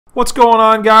What's going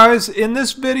on, guys? In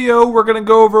this video we're going to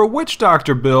go over a Witch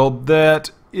Doctor build that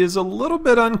is a little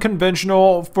bit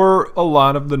unconventional for a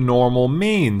lot of the normal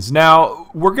means. Now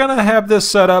we're going to have this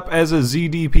set up as a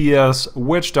zDPS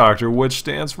Witch Doctor, which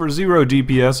stands for 0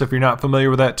 DPS if you're not familiar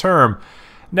with that term.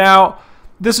 Now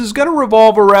this is going to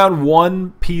revolve around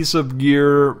one piece of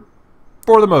gear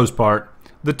for the most part.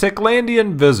 The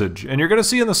Tiklandian Visage, and you're going to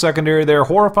see in the secondary there,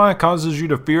 horrify causes you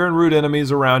to fear and root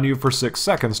enemies around you for 6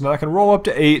 seconds. Now I can roll up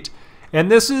to 8,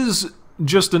 and this is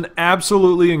just an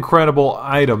absolutely incredible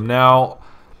item. Now,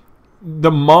 the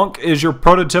Monk is your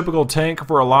prototypical tank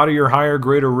for a lot of your higher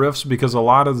greater rifts because a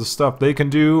lot of the stuff they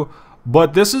can do,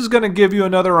 but this is going to give you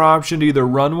another option to either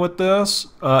run with this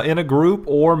in a group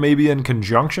or maybe in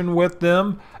conjunction with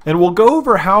them. And we'll go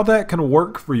over how that can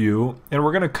work for you, and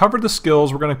we're going to cover the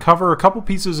skills. We're going to cover a couple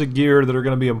pieces of gear that are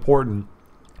going to be important.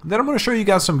 Then I'm going to show you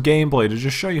guys some gameplay to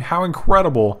just show you how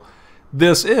incredible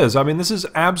this is. I mean, this is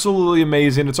absolutely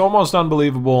amazing. It's almost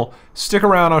unbelievable. Stick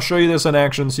around. I'll show you this in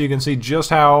action so you can see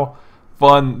just how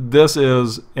fun this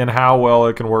is and how well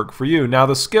it can work for you. Now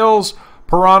the skills: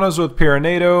 Piranhas with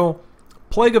Pyranado,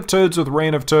 Plague of Toads with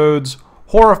Rain of Toads,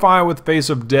 Horrify with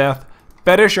Face of Death,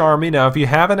 Fetish Army. Now if you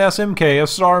have an SMK, a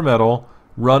star medal,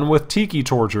 run with Tiki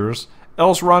Tortures,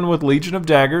 else run with Legion of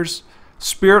Daggers,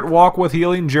 Spirit Walk with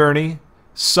Healing Journey,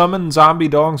 Summon Zombie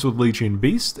Dogs with Leeching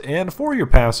Beast, and for your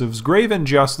passives, Grave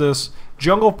Injustice,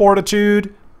 Jungle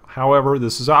Fortitude, however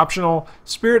this is optional,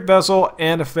 Spirit Vessel,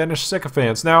 and Fetish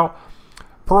Sycophants. Now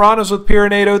Piranhas with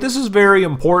Pyranado, this is very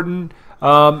important.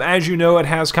 As you know, it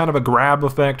has kind of a grab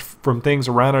effect from things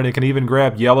around it. It can even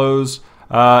grab yellows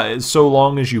so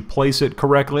long as you place it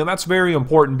correctly, and that's very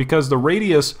important because the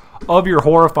radius of your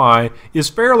Horrify is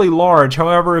fairly large.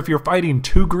 However, if you're fighting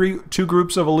two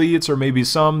groups of elites or maybe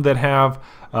some that have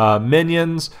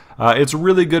minions, it's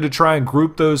really good to try and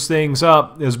group those things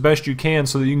up as best you can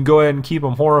so that you can go ahead and keep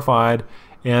them horrified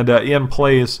and in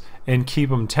place and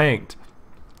keep them tanked.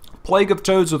 Plague of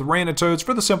Toads with Rain of Toads,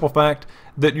 for the simple fact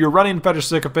that you're running Fetish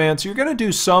Sycophants, you're going to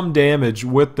do some damage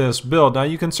with this build. Now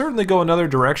you can certainly go another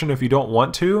direction if you don't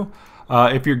want to.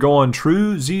 If you're going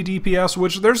true zDPS,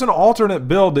 which there's an alternate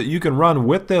build that you can run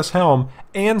with this helm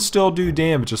and still do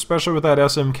damage, especially with that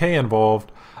SMK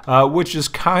involved, which is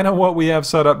kind of what we have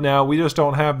set up now. We just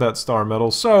don't have that star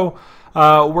medal, so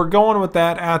we're going with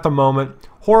that at the moment.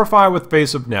 Horrify with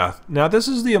Face of Death. Now this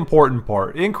is the important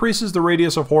part. It increases the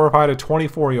radius of Horrify to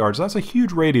 24 yards. That's a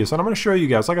huge radius, and I'm going to show you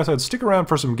guys. Like I said, stick around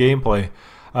for some gameplay.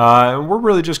 And we're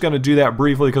really just going to do that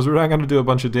briefly because we're not going to do a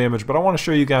bunch of damage, but I want to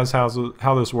show you guys how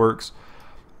this works.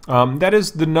 That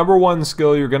is the #1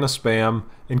 skill you're going to spam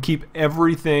and keep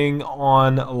everything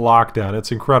on lockdown.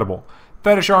 It's incredible.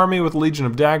 Fetish Army with Legion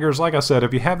of Daggers. Like I said,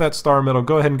 if you have that star medal,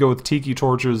 go ahead and go with Tiki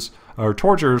Tortures or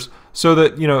Tortures, so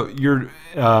that you know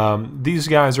these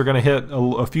guys are going to hit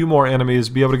a few more enemies,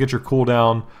 be able to get your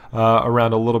cooldown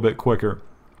around a little bit quicker.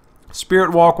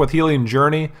 Spirit Walk with Healing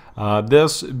Journey.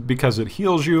 This because it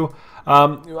heals you.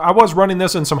 I was running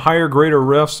this in some higher greater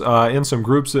rifts in some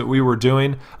groups that we were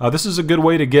doing. This is a good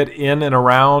way to get in and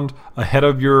around ahead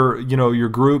of your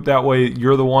group. That way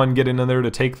you're the one getting in there to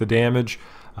take the damage.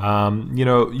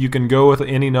 You can go with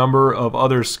any number of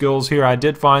other skills here. I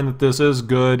did find that this is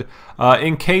good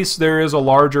in case there is a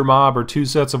larger mob or 2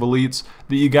 sets of elites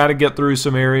that you got to get through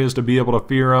some areas to be able to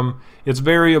fear them. It's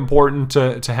very important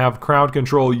to have crowd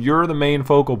control. You're the main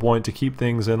focal point to keep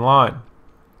things in line.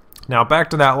 Now back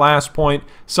to that last point,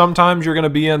 sometimes you're going to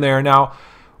be in there. Now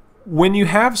when you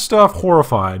have stuff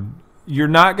horrified, you're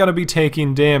not going to be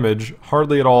taking damage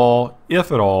hardly at all,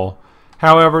 if at all.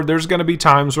 However, there's going to be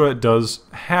times where it does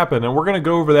happen, and we're going to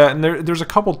go over that. And there's a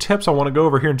couple tips I want to go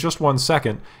over here in just 1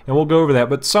 second, and we'll go over that.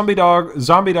 But zombie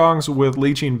dogs with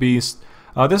Leeching Beast,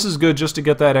 this is good just to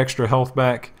get that extra health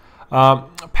back.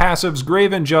 Passives,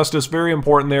 Grave Injustice, very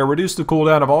important there. Reduce the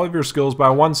cooldown of all of your skills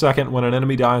by 1 second when an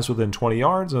enemy dies within 20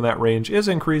 yards, and that range is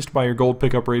increased by your gold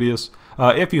pickup radius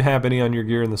if you have any on your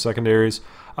gear in the secondaries.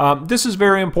 This is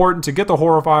very important to get the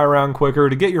Horrify around quicker,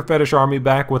 to get your Fetish Army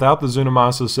back without the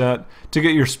Zunamasa set, to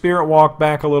get your Spirit Walk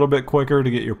back a little bit quicker, to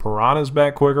get your Piranhas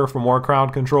back quicker for more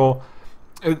crowd control.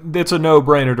 It's a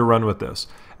no-brainer to run with this.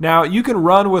 Now, you can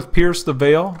run with Pierce the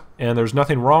Veil, and there's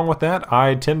nothing wrong with that.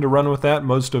 I tend to run with that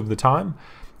most of the time.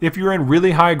 If you're in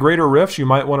really high greater rifts, you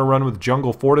might want to run with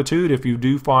Jungle Fortitude if you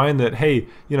do find that, hey,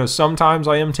 sometimes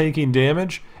I am taking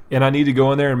damage, and I need to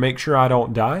go in there and make sure I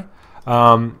don't die.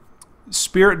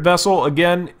 Spirit Vessel,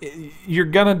 again, you're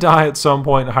going to die at some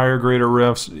point in higher greater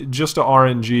rifts, just a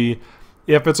RNG.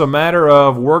 If it's a matter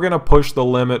of we're going to push the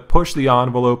limit, push the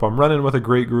envelope, I'm running with a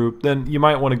great group, then you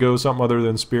might want to go something other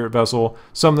than Spirit Vessel,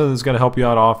 something that's going to help you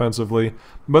out offensively.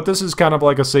 But this is kind of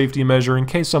like a safety measure in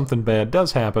case something bad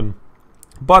does happen.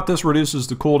 But this reduces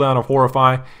the cooldown of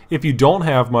Horrify if you don't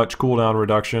have much cooldown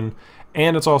reduction,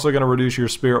 and it's also going to reduce your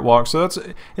Spirit Walk. So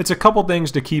it's a couple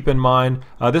things to keep in mind.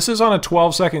 This is on a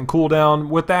 12-second cooldown.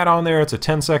 With that on there, it's a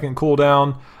 10-second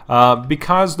cooldown.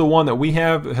 Because the one that we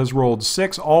have has rolled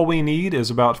 6, all we need is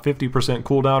about 50%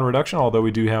 cooldown reduction, although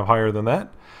we do have higher than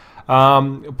that.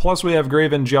 Plus we have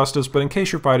Grave Injustice, but in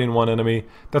case you're fighting one enemy,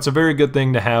 that's a very good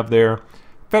thing to have there.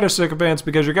 Fetish Sycophants,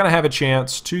 because you're going to have a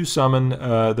chance to summon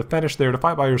the Fetish there to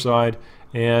fight by your side,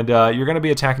 and you're going to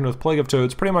be attacking with Plague of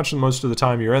Toads pretty much most of the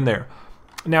time you're in there.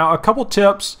 Now, a couple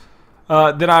tips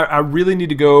that I really need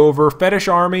to go over. Fetish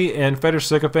Army and Fetish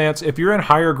Sycophants, if you're in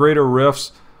higher greater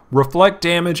rifts, reflect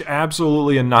damage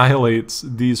absolutely annihilates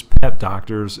these pet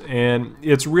doctors, and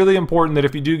it's really important that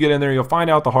if you do get in there, you'll find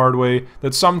out the hard way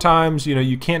that sometimes, you know,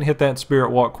 you can't hit that Spirit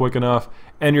Walk quick enough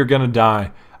and you're going to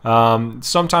die.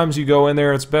 Sometimes you go in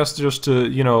there, it's best just to,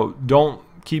 you know, don't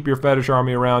keep your Fetish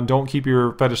Army around, don't keep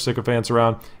your Fetish Sycophants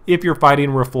around if you're fighting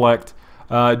Reflect.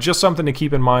 Just something to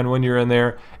keep in mind when you're in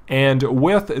there. And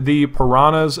with the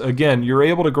Piranhas, again, you're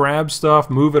able to grab stuff,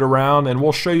 move it around, and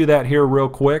we'll show you that here real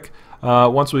quick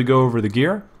once we go over the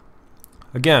gear.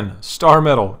 Again, Star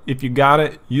Metal, if you got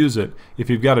it, use it. If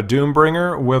you've got a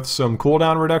Doombringer with some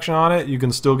cooldown reduction on it, you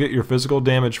can still get your physical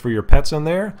damage for your pets in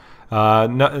there.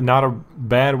 Not a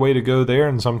bad way to go there,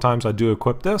 and sometimes I do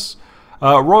equip this.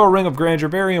 Royal Ring of Grandeur,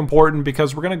 very important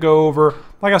because we're going to go over,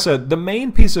 like I said, the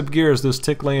main piece of gear is this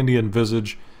Tiklandian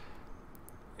Visage.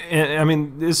 And, I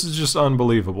mean, this is just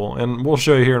unbelievable, and we'll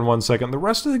show you here in 1 second. The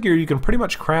rest of the gear you can pretty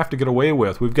much craft to get away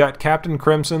with. We've got Captain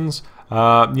Crimson's,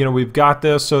 you know, we've got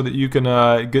this so that you can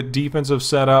get defensive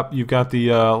setup. You've got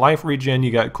the life regen,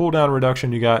 you got cooldown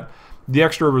reduction, you got the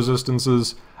extra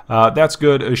resistances. That's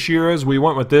good. Ashira's, we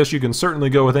went with this. You can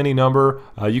certainly go with any number.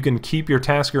 You can keep your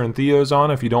Tasker and Theos on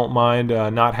if you don't mind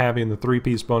not having the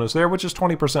 3-piece bonus there, which is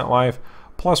 20% life,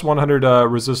 plus 100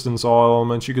 resistance all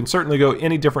elements. You can certainly go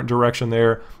any different direction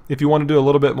there. If you want to do a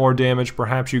little bit more damage,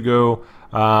 perhaps you go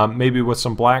maybe with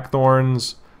some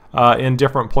Blackthorns in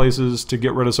different places to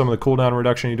get rid of some of the cooldown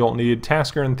reduction you don't need.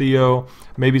 Tasker and Theo,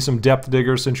 maybe some Depth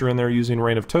Diggers since you're in there using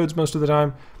Rain of Toads most of the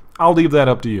time. I'll leave that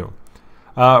up to you.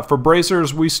 For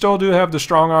bracers, we still do have the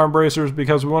strong arm bracers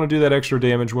because we want to do that extra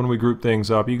damage when we group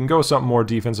things up. You can go with something more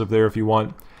defensive there if you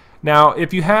want. Now,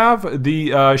 if you have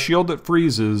the shield that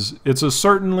freezes, it's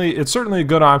certainly a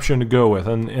good option to go with,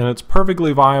 and it's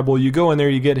perfectly viable. You go in there,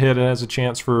 you get hit, it has a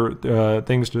chance for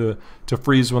things to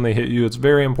freeze when they hit you. It's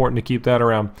very important to keep that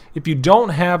around. If you don't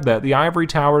have that, the Ivory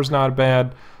Tower is not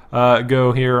bad.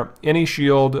 Go here. Any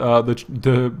shield,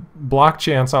 the block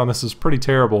chance on this is pretty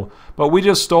terrible, but we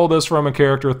just stole this from a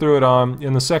character, threw it on.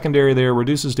 In the secondary there,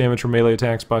 reduces damage from melee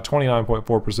attacks by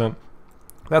 29.4%.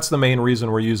 That's the main reason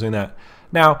we're using that.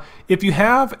 Now, if you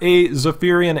have a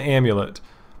Zephyrian Amulet,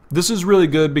 this is really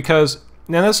good because,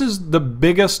 now this is the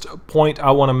biggest point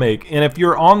I want to make, and if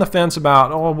you're on the fence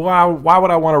about, oh, why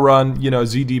would I want to run, you know,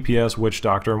 zDPS Witch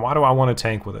Doctor, and why do I want to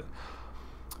tank with it?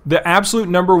 The absolute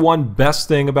 #1 best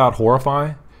thing about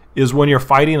Horrify is when you're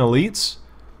fighting elites,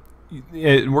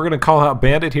 we're going to call out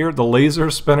Bandit here, the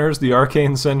Laser Spinners, the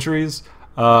Arcane Sentries,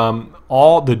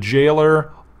 all the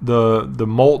Jailer, the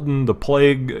Molten, the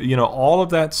Plague, you know, all of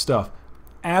that stuff.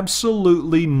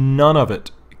 Absolutely none of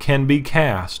it can be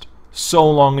cast so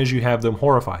long as you have them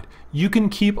horrified. You can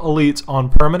keep elites on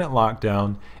permanent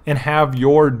lockdown and have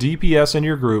your DPS in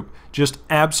your group just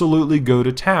absolutely go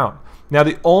to town. Now,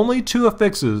 the only 2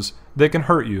 affixes that can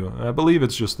hurt you, I believe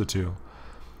it's just the 2.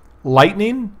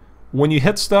 Lightning, when you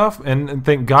hit stuff, and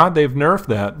thank God they've nerfed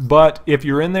that, but if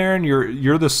you're in there and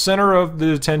you're the center of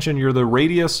the attention, you're the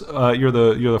radius, you're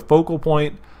the focal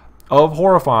point of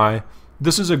Horrify,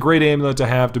 this is a great amulet to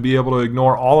have to be able to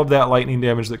ignore all of that lightning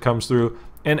damage that comes through.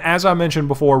 And as I mentioned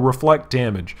before, reflect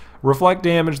damage. Reflect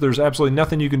damage, there's absolutely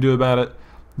nothing you can do about it.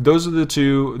 Those are the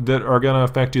 2 that are going to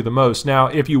affect you the most. Now,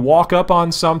 if you walk up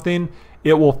on something,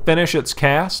 it will finish its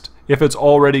cast. If it's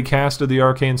already casted the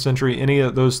Arcane Sentry, any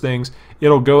of those things,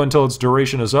 it'll go until its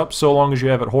duration is up, so long as you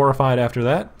have it horrified after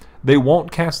that. They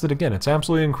won't cast it again. It's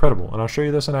absolutely incredible, and I'll show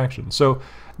you this in action. So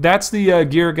that's the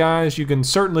gear, guys. You can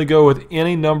certainly go with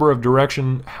any number of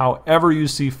direction, however you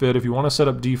see fit. If you want to set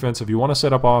up defense, if you want to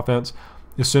set up offense,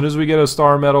 as soon as we get a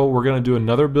Star Medal, we're going to do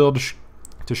another build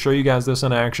to show you guys this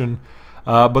in action.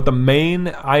 But the main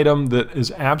item that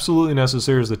is absolutely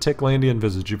necessary is the Tiklandian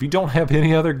Visage. If you don't have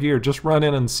any other gear, just run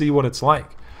in and see what it's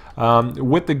like.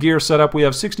 With the gear setup, we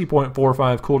have 60.45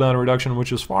 cooldown reduction,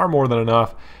 which is far more than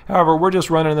enough. However, we're just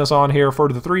running this on here for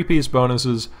the 3-piece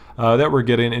bonuses that we're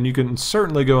getting, and you can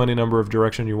certainly go any number of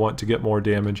direction you want to get more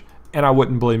damage, and I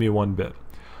wouldn't blame you one bit.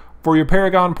 For your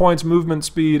Paragon points, movement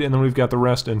speed, and then we've got the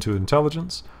rest into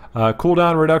intelligence.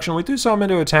 Cooldown reduction, we threw some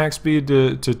into attack speed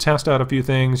to test out a few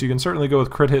things. You can certainly go with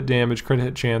crit hit damage, crit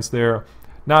hit chance there.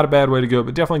 Not a bad way to go,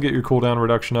 but definitely get your cooldown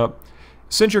reduction up.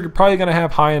 Since you're probably going to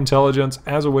have high intelligence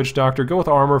as a witch doctor, go with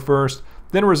armor first,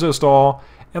 then resist all.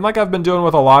 And like I've been doing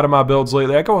with a lot of my builds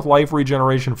lately, I go with life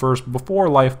regeneration first before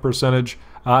life percentage.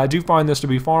 I do find this to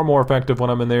be far more effective when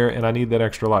I'm in there and I need that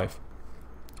extra life.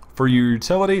 For your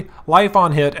utility, life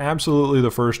on hit, absolutely the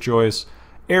first choice.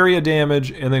 Area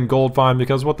damage, and then gold find,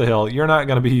 because what the hell, you're not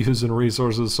going to be using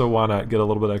resources, so why not get a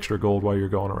little bit extra gold while you're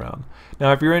going around.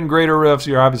 Now, if you're in greater rifts,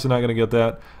 you're obviously not going to get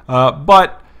that.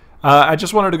 I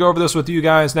just wanted to go over this with you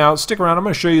guys. Now, stick around. I'm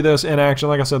going to show you this in action.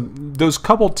 Like I said, those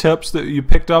couple tips that you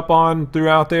picked up on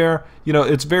throughout there, you know,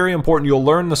 it's very important. You'll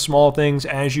learn the small things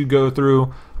as you go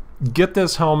through. Get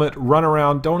this helmet, run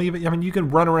around. Don't even, I mean, you can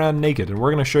run around naked, and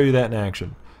we're going to show you that in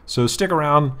action. So stick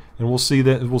around and we'll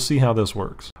see how this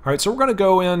works. All right, so we're going to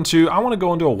go into, I want to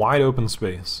go into a wide open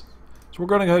space. So we're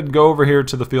going to go ahead and go over here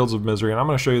to the Fields of Misery, and I'm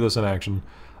going to show you this in action.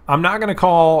 I'm not going to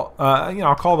call,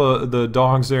 I'll call the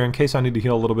dogs there in case I need to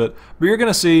heal a little bit. But you're going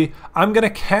to see, I'm going to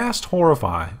cast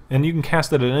Horrify, and you can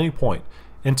cast it at any point.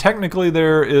 And technically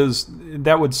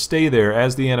that would stay there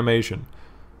as the animation.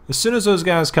 As soon as those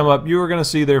guys come up, you are going to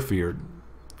see they're feared.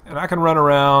 And I can run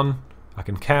around, I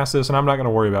can cast this, and I'm not going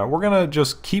to worry about it. We're going to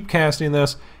just keep casting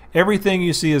this. Everything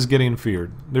you see is getting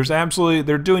feared.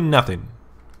 They're doing nothing.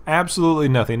 Absolutely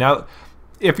nothing. Now,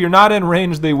 if you're not in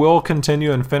range, they will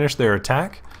continue and finish their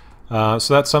attack. So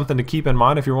that's something to keep in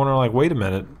mind. If you're wondering, like, wait a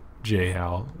minute,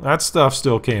 J-Hal, that stuff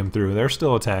still came through. They're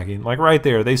still attacking. Like right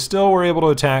there, they still were able to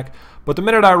attack. But the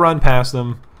minute I run past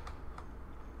them,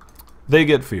 they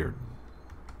get feared.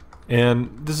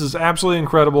 And this is absolutely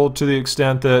incredible to the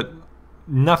extent that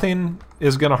nothing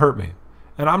is going to hurt me.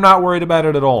 And I'm not worried about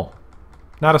it at all.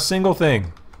 Not a single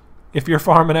thing. If you're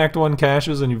farming Act 1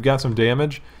 caches and you've got some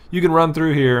damage, you can run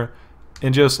through here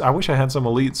and just, I wish I had some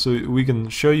elites so we can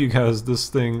show you guys this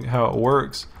thing, how it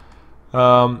works.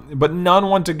 But none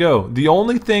want to go. The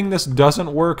only thing this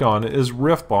doesn't work on is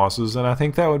rift bosses, and I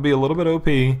think that would be a little bit OP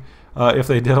if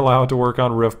they did allow it to work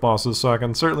on rift bosses, so I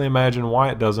can certainly imagine why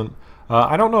it doesn't.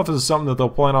 I don't know if this is something that they'll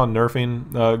plan on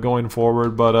nerfing going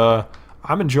forward, but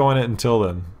I'm enjoying it until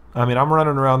then. I mean, I'm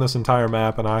running around this entire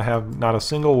map and I have not a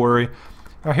single worry.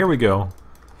 Now, here we go.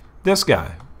 This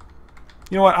guy.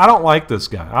 You know what? I don't like this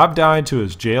guy. I've died to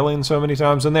his jailing so many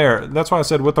times. And that's why I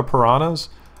said with the piranhas,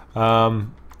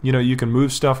 you know, you can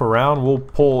move stuff around. We'll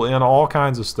pull in all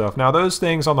kinds of stuff. Now, those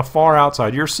things on the far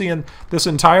outside, you're seeing this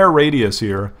entire radius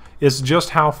here is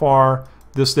just how far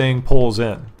this thing pulls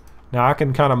in. Now, I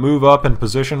can kind of move up and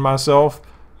position myself.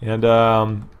 And,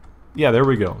 yeah, there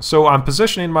we go. So I'm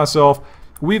positioning myself.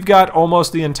 We've got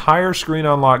almost the entire screen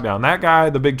on lockdown. That guy,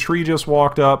 the big tree just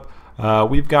walked up.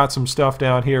 We've got some stuff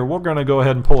down here. We're going to go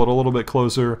ahead and pull it a little bit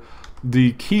closer.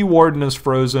 The key warden is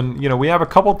frozen. You know, we have a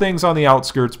couple things on the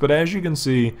outskirts, but as you can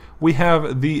see, we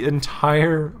have the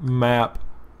entire map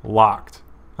locked.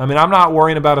 I mean, I'm not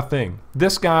worrying about a thing.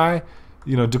 This guy,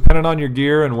 you know, depending on your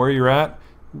gear and where you're at,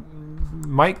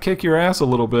 might kick your ass a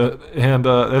little bit, and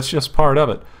that's just part of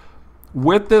it.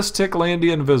 With this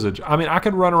Tiklandian Visage, I mean, I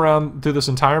could run around through this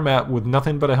entire map with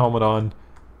nothing but a helmet on,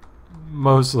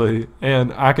 mostly,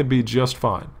 and I could be just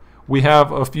fine. We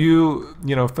have a few,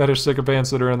 you know, fetish sycophants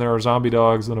that are in there, our zombie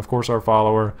dogs, and of course our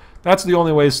follower. That's the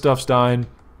only way stuff's dying,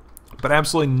 but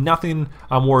absolutely nothing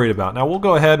I'm worried about. Now we'll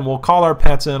go ahead and we'll call our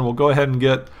pets in. We'll go ahead and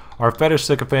get our fetish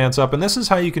sycophants up, and this is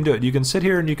how you can do it. You can sit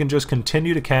here and you can just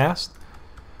continue to cast.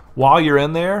 While you're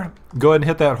in there, go ahead and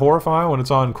hit that horrify when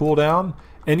it's on cooldown,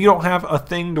 and you don't have a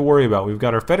thing to worry about. We've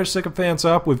got our fetish sycophants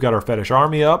up, we've got our fetish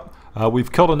army up,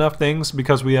 we've killed enough things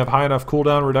because we have high enough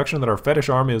cooldown reduction that our fetish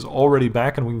army is already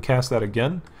back and we can cast that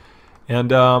again. And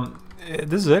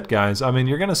this is it, guys. I mean,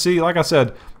 you're going to see, like I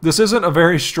said, this isn't a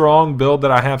very strong build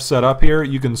that I have set up here.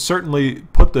 You can certainly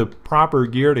put the proper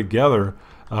gear together,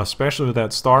 especially with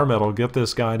that star metal, get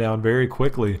this guy down very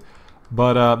quickly.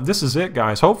 But this is it,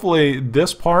 guys. Hopefully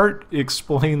this part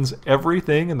explains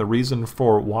everything and the reason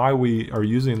for why we are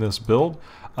using this build.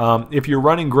 If you're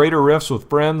running greater rifts with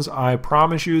friends, I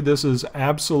promise you this is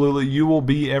absolutely, you will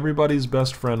be everybody's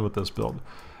best friend with this build.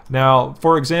 Now,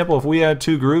 for example, if we had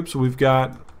two groups, we've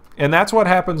got, and that's what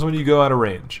happens when you go out of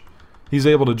range. He's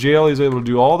able to jail, he's able to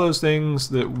do all those things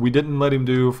that we didn't let him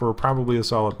do for probably a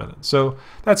solid minute. So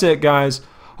that's it, guys.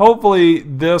 hopefully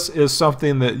this is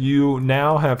something that you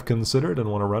now have considered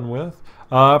and want to run with.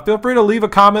 Feel free to leave a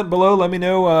comment below. Let me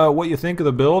know what you think of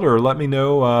the build, or let me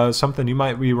know something you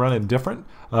might be running different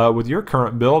with your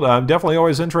current build. I'm definitely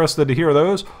always interested to hear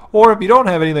those. Or if you don't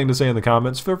have anything to say in the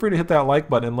comments, feel free to hit that like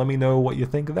button and let me know what you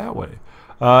think that way.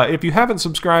 If you haven't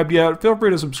subscribed yet, feel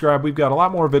free to subscribe. We've got a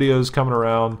lot more videos coming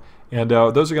around, and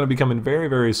those are going to be coming very,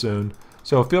 very soon.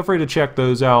 So feel free to check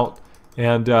those out,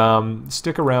 and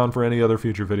stick around for any other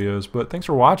future videos. But thanks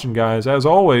for watching, guys, as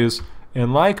always.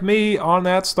 And like me on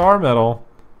that star medal,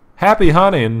 happy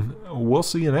hunting. We'll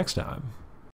see you next time.